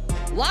date.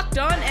 Locked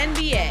On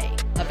NBA,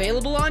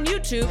 available on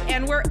YouTube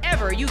and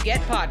wherever you get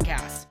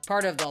podcasts.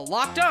 Part of the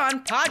Locked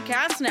On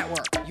Podcast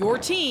Network, your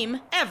team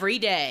every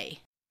day.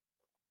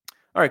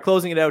 All right,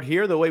 closing it out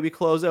here, the way we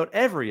close out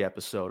every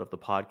episode of the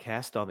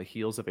podcast on the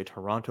heels of a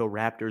Toronto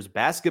Raptors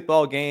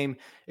basketball game.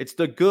 It's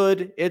the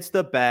good, it's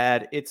the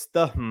bad, it's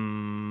the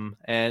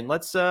And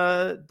let's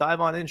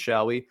dive on in,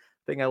 shall we?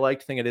 Thing I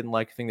liked, thing I didn't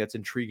like, thing that's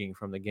intriguing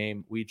from the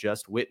game we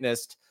just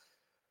witnessed.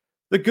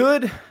 The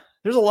good,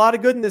 there's a lot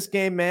of good in this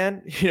game,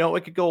 man. You know,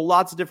 it could go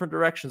lots of different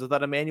directions. I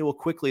thought Emmanuel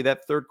quickly,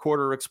 that third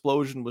quarter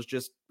explosion was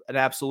just an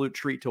absolute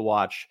treat to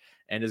watch,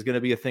 and is going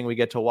to be a thing we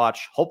get to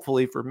watch,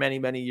 hopefully, for many,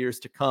 many years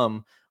to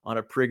come on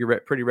a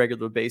pretty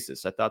regular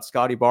basis. I thought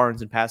Scotty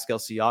Barnes and Pascal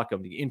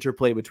Siakam, the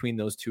interplay between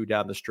those two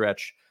down the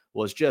stretch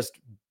was just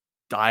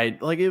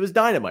it was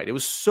dynamite. It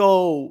was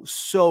so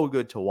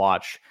good to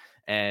watch,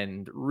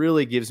 and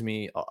really gives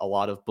me a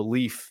lot of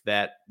belief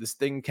that this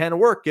thing can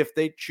work if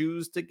they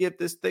choose to give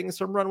this thing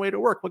some runway to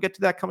work. We'll get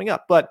to that coming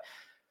up. But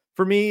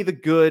for me, the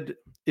good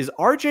is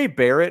RJ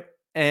Barrett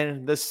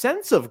and the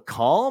sense of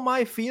calm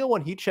I feel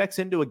when he checks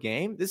into a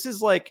game. This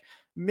is like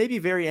maybe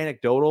very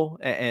anecdotal,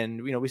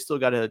 and we still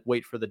got to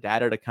wait for the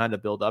data to kind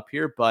of build up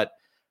here, but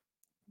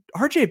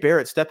RJ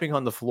Barrett stepping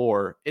on the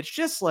floor, it's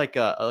just like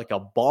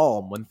a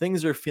balm when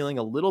things are feeling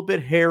a little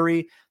bit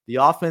hairy. The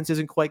offense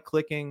isn't quite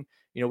clicking.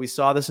 We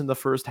saw this in the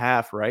first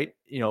half, right?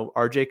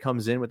 RJ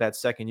comes in with that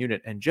second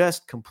unit and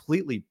just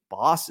completely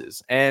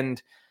bosses.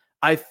 And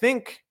I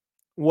think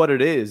what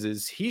it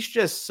is he's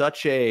just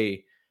such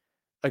a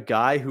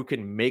guy who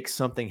can make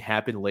something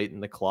happen late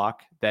in the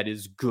clock that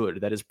is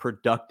good, that is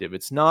productive.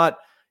 It's not,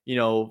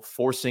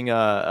 forcing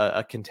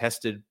a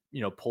contested,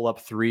 pull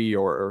up three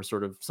or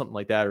sort of something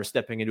like that, or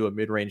stepping into a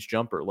mid-range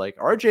jumper. Like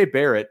RJ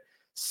Barrett,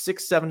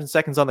 6-7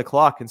 seconds on the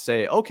clock, and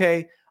say,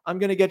 okay, I'm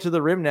going to get to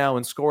the rim now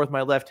and score with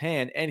my left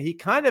hand. And he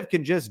kind of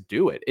can just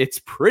do it. It's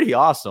pretty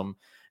awesome.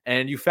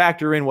 And you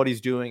factor in what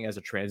he's doing as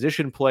a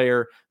transition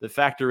player, the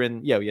factor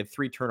in, he had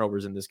 3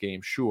 turnovers in this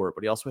game, sure,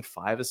 but he also had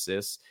 5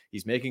 assists.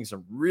 He's making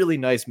some really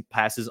nice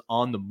passes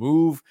on the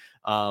move,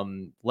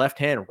 left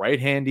hand, right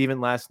hand, even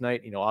last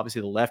night.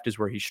 Obviously the left is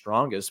where he's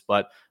strongest,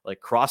 but like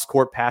cross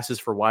court passes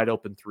for wide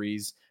open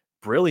threes,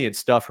 brilliant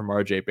stuff from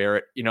RJ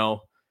Barrett.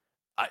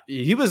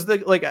 He was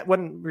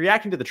when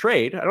reacting to the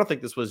trade, I don't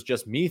think this was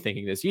just me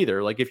thinking this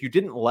either. Like, if you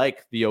didn't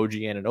like the OG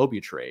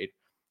Anunoby trade,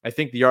 I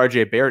think the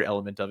RJ Barrett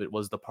element of it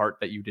was the part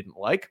that you didn't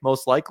like,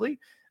 most likely.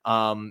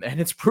 And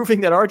it's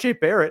proving that RJ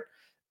Barrett,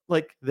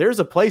 there's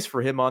a place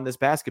for him on this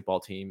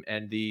basketball team,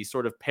 and the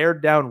sort of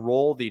pared down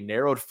role, the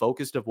narrowed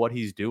focus of what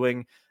he's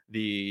doing,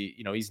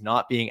 he's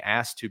not being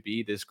asked to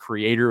be this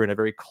creator in a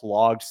very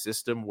clogged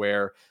system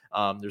where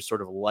there's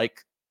sort of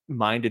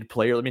minded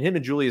player. I mean, him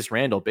and Julius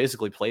Randle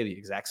basically play the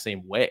exact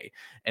same way.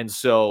 And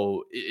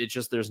so it's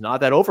just, there's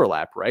not that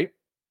overlap, right?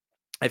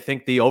 I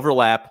think the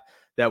overlap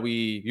that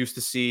we used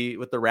to see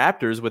with the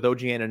Raptors with OG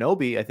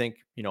Anunoby, I think,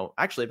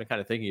 actually I've been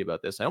kind of thinking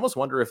about this. I almost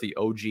wonder if the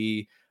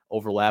OG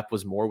overlap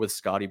was more with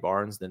Scotty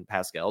Barnes than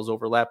Pascal's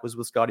overlap was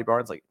with Scotty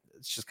Barnes.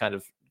 It's just kind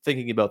of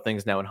thinking about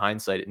things now in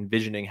hindsight,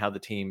 envisioning how the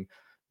team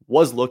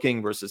was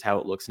looking versus how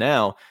it looks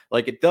now.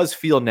 It does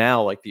feel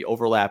now like the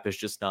overlap is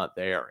just not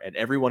there, and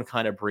everyone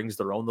kind of brings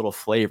their own little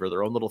flavor,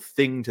 their own little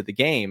thing to the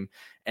game,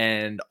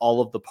 and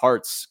all of the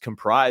parts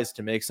comprise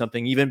to make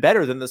something even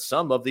better than the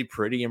sum of the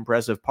pretty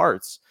impressive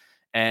parts.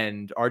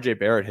 And RJ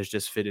Barrett has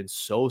just fit in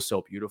so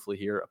beautifully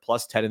here. A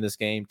 +10 in this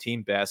game,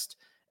 team best.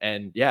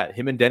 And yeah,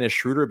 him and Dennis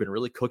Schroeder have been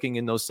really cooking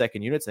in those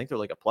second units. I think they're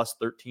like a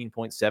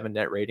 +13.7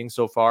 net rating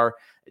so far,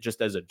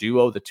 just as a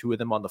duo, the two of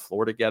them on the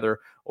floor together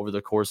over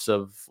the course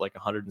of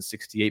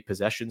 168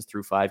 possessions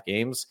through 5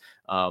 games.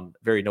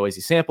 Very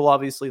noisy sample,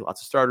 obviously,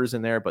 lots of starters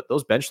in there, but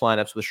those bench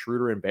lineups with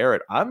Schroeder and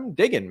Barrett, I'm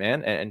digging,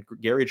 man. And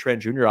Gary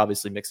Trent Jr.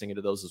 obviously mixing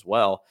into those as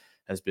well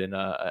has been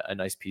a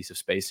nice piece of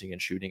spacing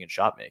and shooting and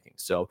shot making.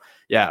 So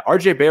yeah,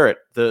 RJ Barrett,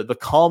 the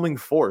calming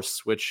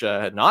force, which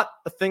not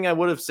a thing I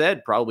would have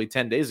said probably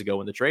 10 days ago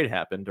when the trade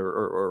happened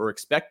or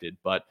expected,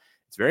 but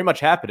it's very much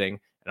happening,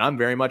 and I'm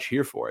very much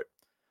here for it.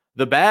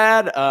 The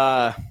bad,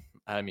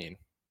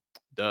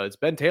 it's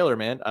Ben Taylor,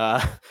 man.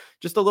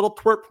 Just a little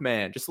twerp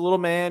man, just a little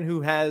man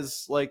who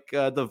has like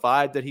the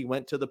vibe that he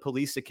went to the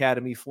police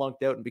academy,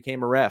 flunked out, and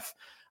became a ref.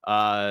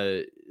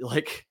 I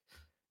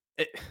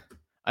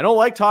don't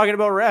like talking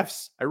about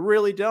refs. I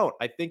really don't.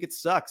 I think it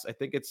sucks. I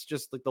think it's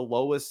just like the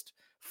lowest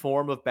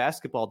form of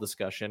basketball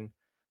discussion,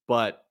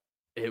 but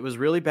it was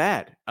really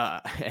bad.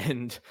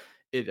 And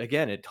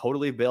it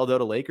totally bailed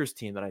out a Lakers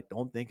team that I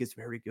don't think is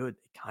very good.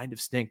 They kind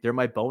of stink. They're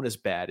my bonus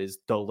bad is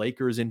the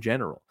Lakers in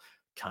general.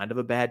 Kind of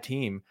a bad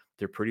team.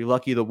 They're pretty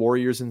lucky the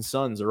Warriors and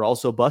Suns are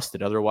also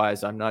busted.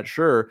 Otherwise, I'm not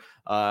sure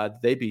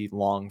they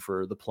belong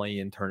for the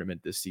play-in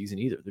tournament this season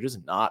either. They're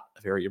just not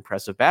a very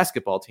impressive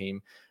basketball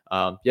team.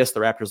 Yes, the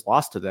Raptors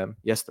lost to them.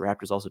 Yes, the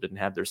Raptors also didn't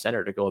have their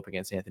center to go up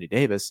against Anthony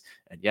Davis.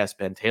 And yes,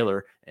 Ben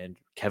Taylor and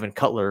Kevin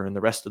Cutler and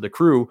the rest of the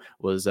crew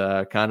was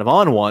kind of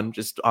on one,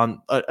 just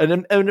on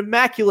an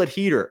immaculate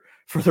heater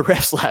for the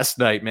refs last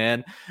night,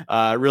 man.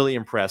 Really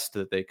impressed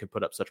that they could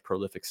put up such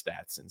prolific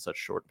stats in such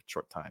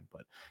short time.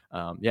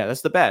 But yeah,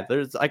 that's the bad.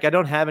 There's like, I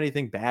don't have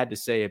anything bad to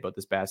say about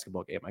this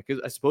basketball game.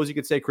 I suppose you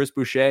could say Chris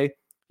Boucher,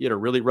 he had a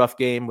really rough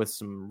game with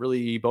some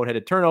really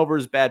boneheaded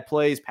turnovers, bad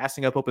plays,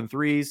 passing up open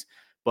threes,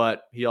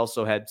 but he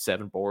also had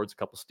 7 boards, a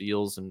couple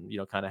steals, and,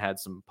 kind of had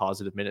some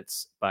positive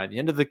minutes by the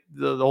end of the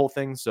whole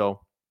thing.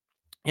 So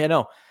yeah,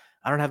 no,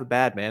 I don't have a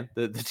bad, man.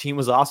 The team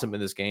was awesome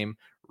in this game.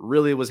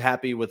 Really was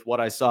happy with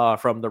what I saw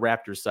from the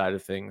Raptors side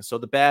of things. So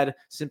the bad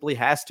simply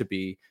has to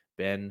be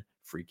Ben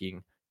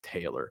freaking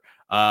Taylor.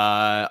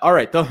 All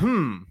right.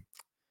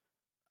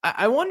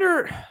 I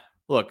wonder,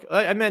 look,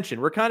 I mentioned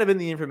we're kind of in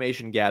the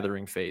information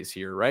gathering phase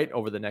here, right?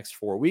 Over the next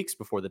 4 weeks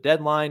before the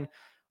deadline.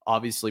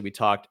 Obviously, we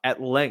talked at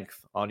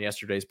length on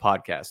yesterday's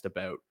podcast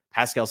about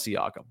Pascal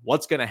Siakam.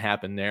 What's going to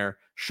happen there?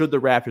 Should the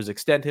Raptors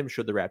extend him?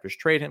 Should the Raptors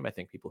trade him? I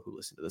think people who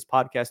listen to this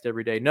podcast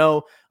every day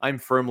know I'm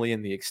firmly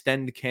in the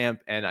extend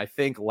camp. And I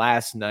think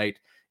last night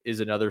is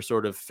another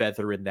sort of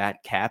feather in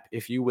that cap,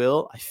 if you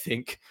will. I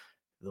think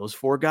those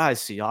 4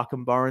 guys,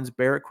 Siakam, Barnes,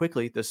 Barrett,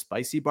 Quickly, the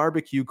spicy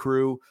barbecue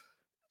crew,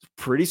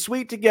 pretty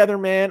sweet together,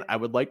 man. I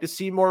would like to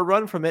see more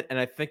run from it. And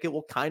I think it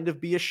will kind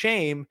of be a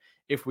shame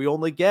if we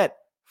only get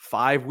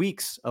 5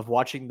 weeks of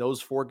watching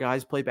those 4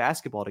 guys play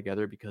basketball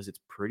together, because it's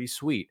pretty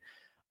sweet.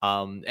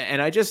 And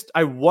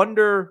I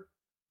wonder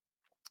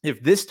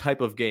if this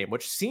type of game,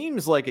 which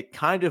seems like it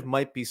kind of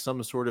might be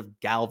some sort of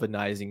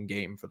galvanizing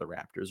game for the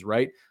Raptors,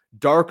 right?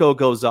 Darko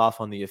goes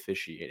off on the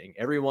officiating.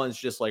 Everyone's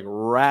just like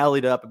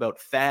rallied up about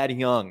Thad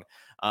Young.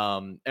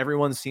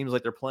 Everyone seems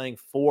like they're playing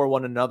for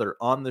one another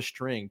on the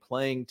string,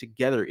 playing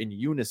together in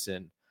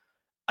unison.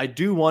 I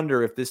do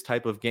wonder if this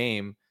type of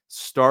game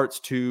starts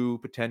to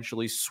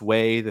potentially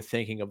sway the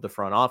thinking of the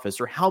front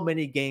office, or how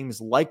many games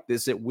like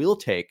this it will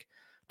take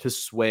to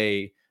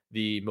sway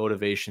the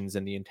motivations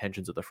and the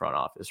intentions of the front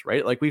office,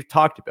 right? Like we've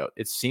talked about,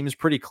 it seems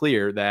pretty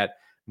clear that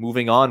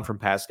moving on from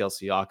Pascal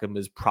Siakam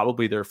is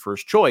probably their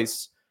first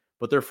choice,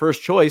 but their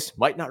first choice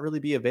might not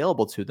really be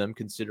available to them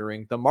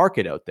considering the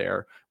market out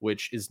there,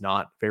 which is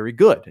not very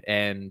good.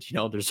 And,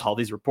 there's all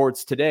these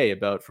reports today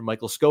from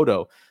Michael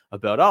Scotto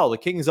about, the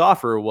Kings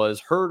offer was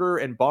Herter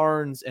and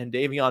Barnes and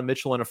Davion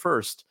Mitchell in a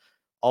first,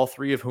 all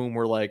 3 of whom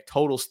were like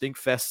total stink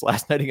fests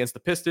last night against the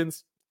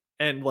Pistons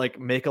and like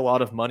make a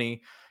lot of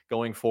money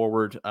going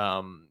forward.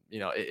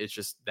 It's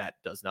just, that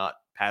does not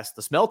pass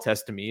the smell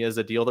test to me as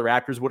a deal the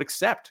Raptors would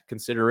accept,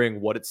 considering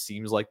what it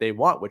seems like they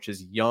want, which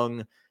is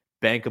young,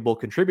 bankable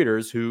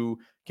contributors who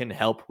can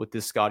help with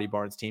this Scotty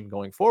Barnes team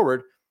going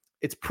forward.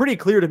 It's pretty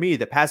clear to me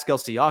that Pascal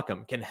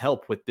Siakam can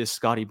help with this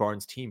Scotty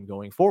Barnes team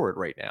going forward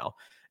right now.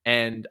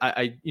 And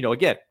I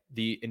again,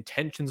 the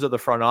intentions of the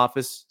front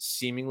office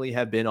seemingly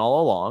have been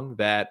all along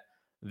that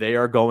they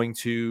are going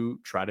to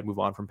try to move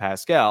on from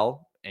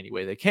Pascal any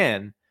way they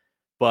can.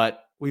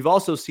 But we've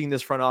also seen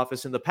this front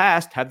office in the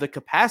past have the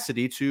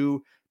capacity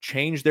to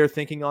change their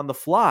thinking on the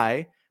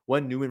fly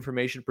when new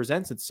information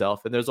presents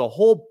itself. And there's a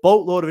whole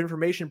boatload of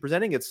information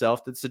presenting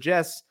itself that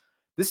suggests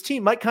this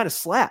team might kind of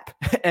slap.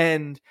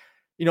 And,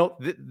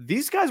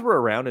 these guys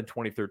were around in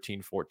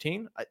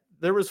 2013-14.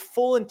 There was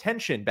full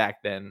intention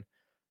back then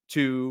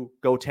to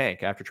go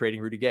tank after trading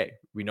Rudy Gay.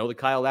 We know the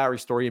Kyle Lowry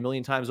story a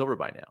million times over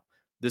by now.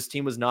 This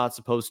team was not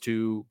supposed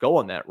to go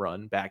on that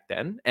run back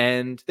then,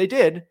 and they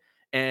did.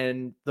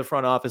 And the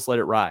front office let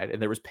it ride,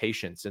 and there was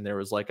patience, and there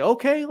was like,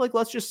 okay, like,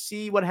 let's just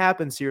see what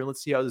happens here.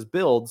 Let's see how this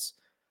builds.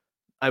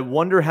 I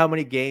wonder how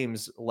many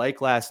games like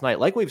last night,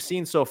 like we've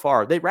seen so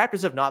far, the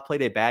Raptors have not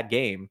played a bad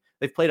game.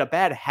 They've played a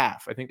bad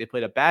half. I think they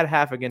played a bad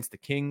half against the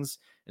Kings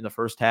in the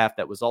first half.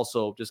 That was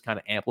also just kind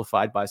of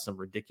amplified by some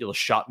ridiculous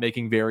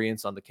shot-making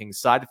variance on the Kings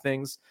side of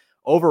things.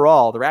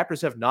 Overall, the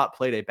Raptors have not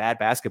played a bad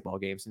basketball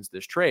game since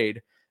this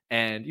trade.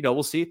 And,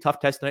 we'll see. Tough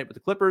test tonight with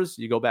the Clippers.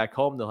 You go back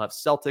home, they'll have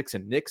Celtics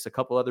and Knicks, a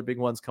couple other big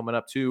ones coming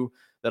up too.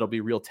 That'll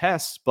be real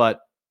tests. But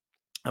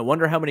I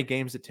wonder how many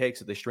games it takes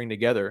that they string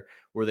together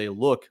where they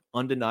look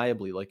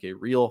undeniably like a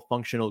real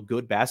functional,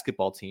 good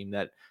basketball team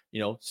that,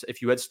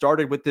 if you had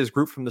started with this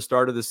group from the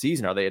start of the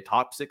season, are they a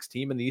top 6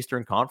 team in the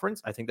Eastern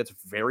Conference? I think that's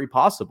very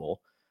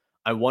possible.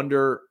 I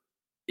wonder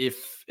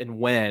if and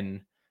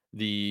when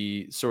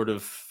the sort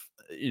of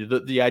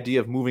the idea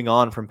of moving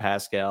on from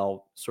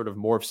Pascal sort of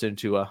morphs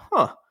into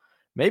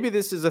maybe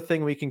this is a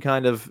thing we can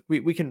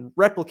we can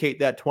replicate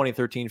that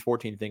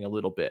 2013-14 thing a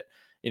little bit.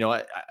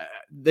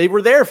 They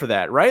were there for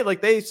that, right?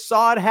 Like they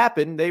saw it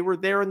happen. They were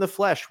there in the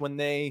flesh when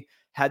they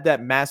had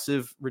that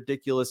massive,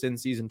 ridiculous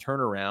in-season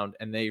turnaround,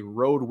 and they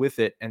rode with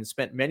it and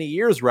spent many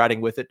years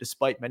riding with it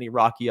despite many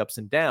rocky ups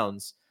and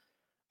downs.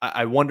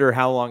 I wonder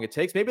how long it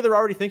takes. Maybe they're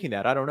already thinking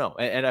that. I don't know.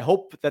 And I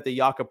hope that the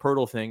Jakob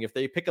Poeltl thing, if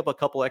they pick up a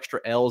couple extra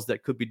L's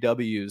that could be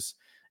W's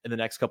in the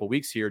next couple of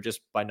weeks here,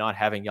 just by not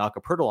having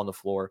Jakob Poeltl on the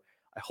floor,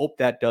 I hope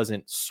that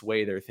doesn't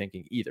sway their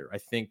thinking either. I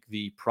think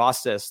the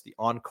process, the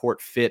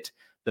on-court fit,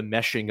 the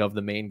meshing of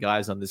the main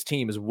guys on this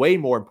team is way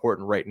more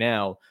important right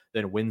now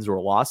than wins or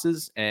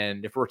losses.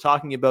 And if we're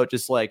talking about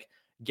just like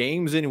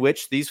games in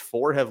which these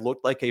four have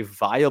looked like a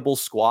viable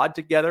squad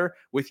together,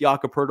 with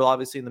Jakob Poeltl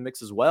obviously in the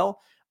mix as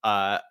well,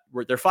 they're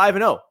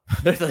 5-0.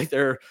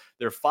 They're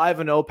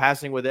 5-0,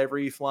 passing with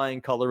every flying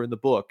color in the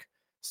book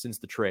since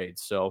the trade.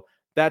 So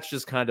that's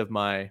just kind of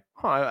my,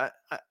 I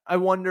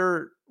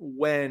wonder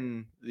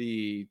when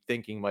the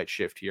thinking might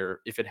shift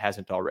here, if it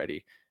hasn't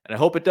already. And I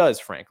hope it does,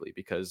 frankly,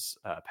 because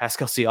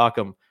Pascal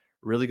Siakam,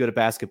 really good at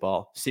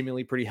basketball,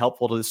 seemingly pretty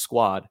helpful to this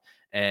squad.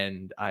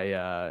 And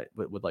I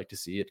would like to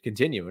see it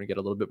continue and get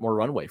a little bit more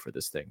runway for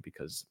this thing,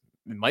 because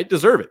it might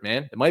deserve it,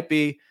 man. It might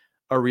be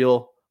a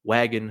real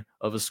wagon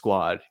of a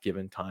squad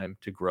given time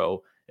to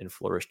grow and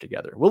flourish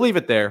together. We'll leave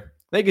it there.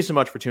 Thank you so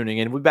much for tuning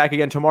in. We'll be back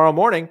again tomorrow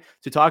morning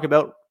to talk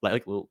about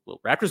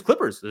Raptors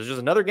Clippers. There's just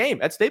another game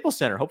at Staples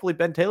Center. Hopefully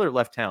Ben Taylor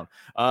left town.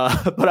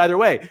 But either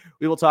way,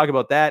 we will talk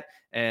about that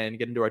and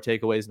get into our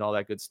takeaways and all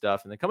that good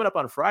stuff. And then coming up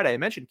on Friday, I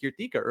mentioned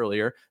Kirtika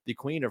earlier, the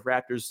queen of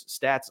Raptors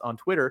stats on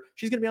Twitter.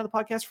 She's going to be on the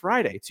podcast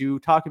Friday to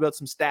talk about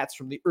some stats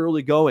from the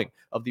early going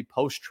of the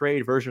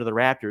post-trade version of the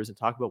Raptors and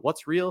talk about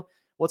what's real,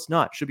 what's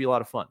not. Should be a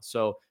lot of fun.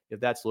 So if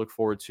that's to look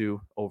forward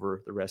to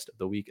over the rest of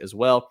the week as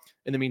well.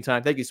 In the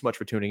meantime, thank you so much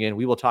for tuning in.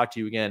 We will talk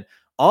to you again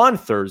on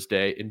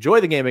Thursday.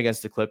 Enjoy the game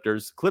against the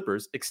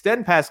Clippers.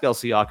 Extend Pascal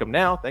Siakam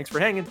now. Thanks for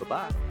hanging.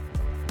 Bye-bye.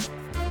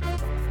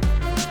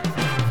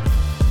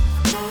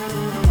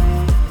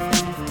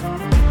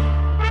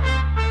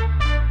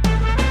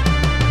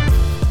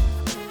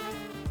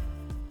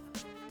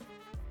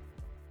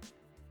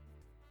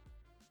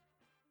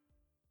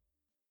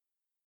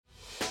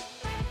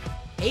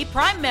 Hey,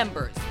 Prime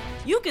members,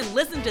 you can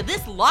listen to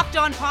this Locked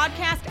On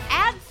podcast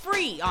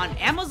ad-free on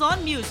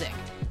Amazon Music.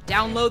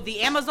 Download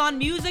the Amazon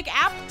Music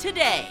app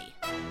today.